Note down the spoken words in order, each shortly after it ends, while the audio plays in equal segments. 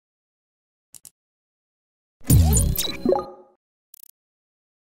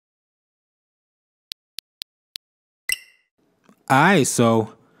Alright,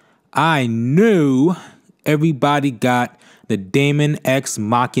 so I knew everybody got the Daemon X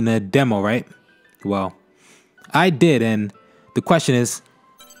Machina demo, right? Well, I did, and the question is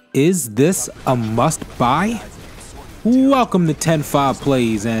this a must-buy? Welcome to 10-5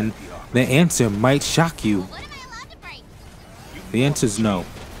 Plays, and the answer might shock you. The answer is no.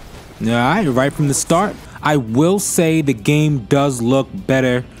 Alright, right from the start, I will say the game does look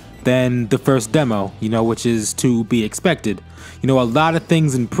better than the first demo, which is to be expected. A lot of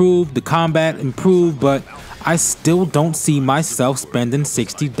things improved, the combat improved, but I still don't see myself spending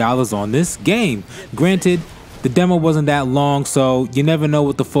 $60 on this game. Granted, the demo wasn't that long, so you never know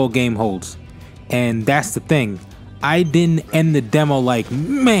what the full game holds. And that's the thing. I didn't end the demo like,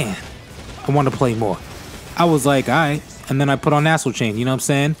 man, I want to play more. I was like, alright, and then I put on Astral Chain, you know what I'm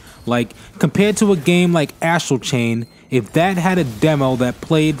saying? Like, compared to a game like Astral Chain, if that had a demo that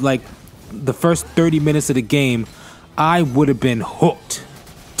played like the first 30 minutes of the game, I would have been hooked.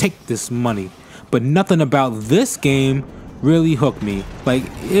 Take this money. But nothing about this game really hooked me. Like,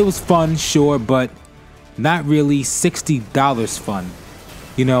 it was fun, sure, but not really $60 fun.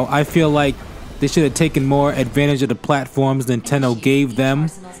 I feel like they should have taken more advantage of the platforms Nintendo gave them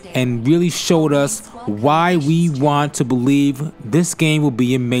and really showed us why we want to believe this game will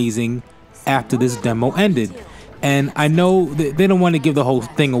be amazing after this demo ended. And I know they don't want to give the whole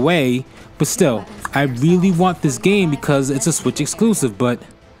thing away, but still, I really want this game because it's a Switch exclusive, but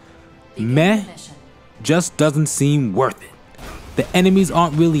meh, just doesn't seem worth it. The enemies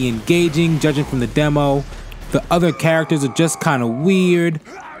aren't really engaging, judging from the demo. The other characters are just kind of weird.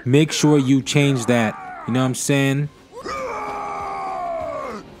 Make sure you change that, you know what I'm saying?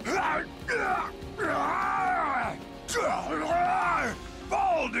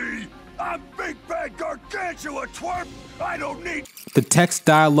 Baldy! A big bad gargantua twerp! I don't need. The text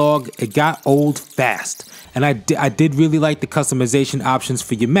dialogue, it got old fast. And I did really like the customization options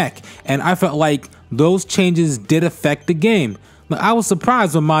for your mech. And I felt like those changes did affect the game. I was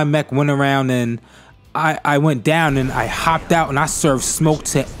surprised when my mech went around and I went down and I hopped out and I served smoke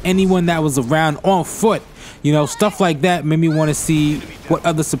to anyone that was around on foot. Stuff like that made me want to see what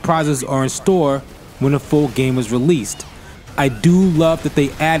other surprises are in store when the full game is released. I do love that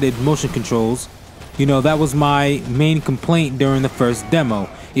they added motion controls. That was my main complaint during the first demo.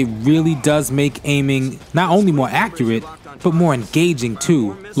 It really does make aiming not only more accurate, but more engaging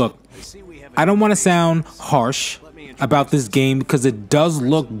too. Look, I don't want to sound harsh about this game because it does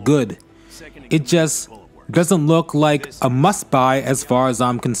look good. It just doesn't look like a must-buy as far as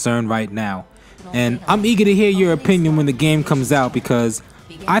I'm concerned right now. And I'm eager to hear your opinion when the game comes out because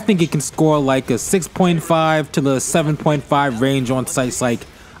I think it can score like a 6.5 to the 7.5 range on sites like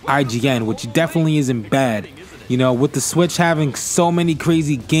IGN, which definitely isn't bad. With the Switch having so many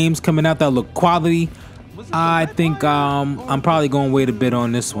crazy games coming out that look quality, I think I'm probably going to wait a bit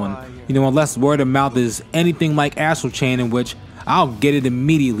on this one. Unless word of mouth is anything like Astral Chain, in which I'll get it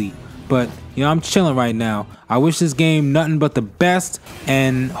immediately. But, I'm chilling right now. I wish this game nothing but the best,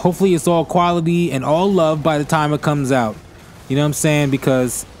 and hopefully it's all quality and all love by the time it comes out. You know what I'm saying?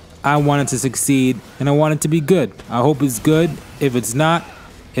 Because I want it to succeed, and I want it to be good. I hope it's good. If it's not,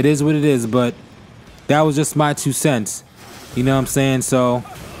 it is what it is, but that was just my 2 cents. You know what I'm saying? So,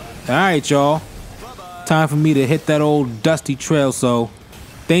 alright, y'all. Time for me to hit that old dusty trail, so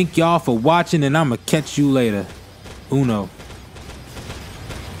thank y'all for watching, and I'ma catch you later. Uno.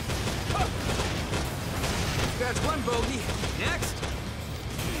 That's one bogey. Next.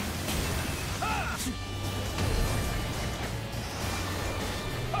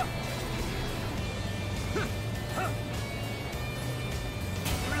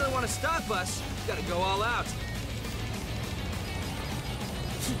 You really want to stop us? You gotta go all out.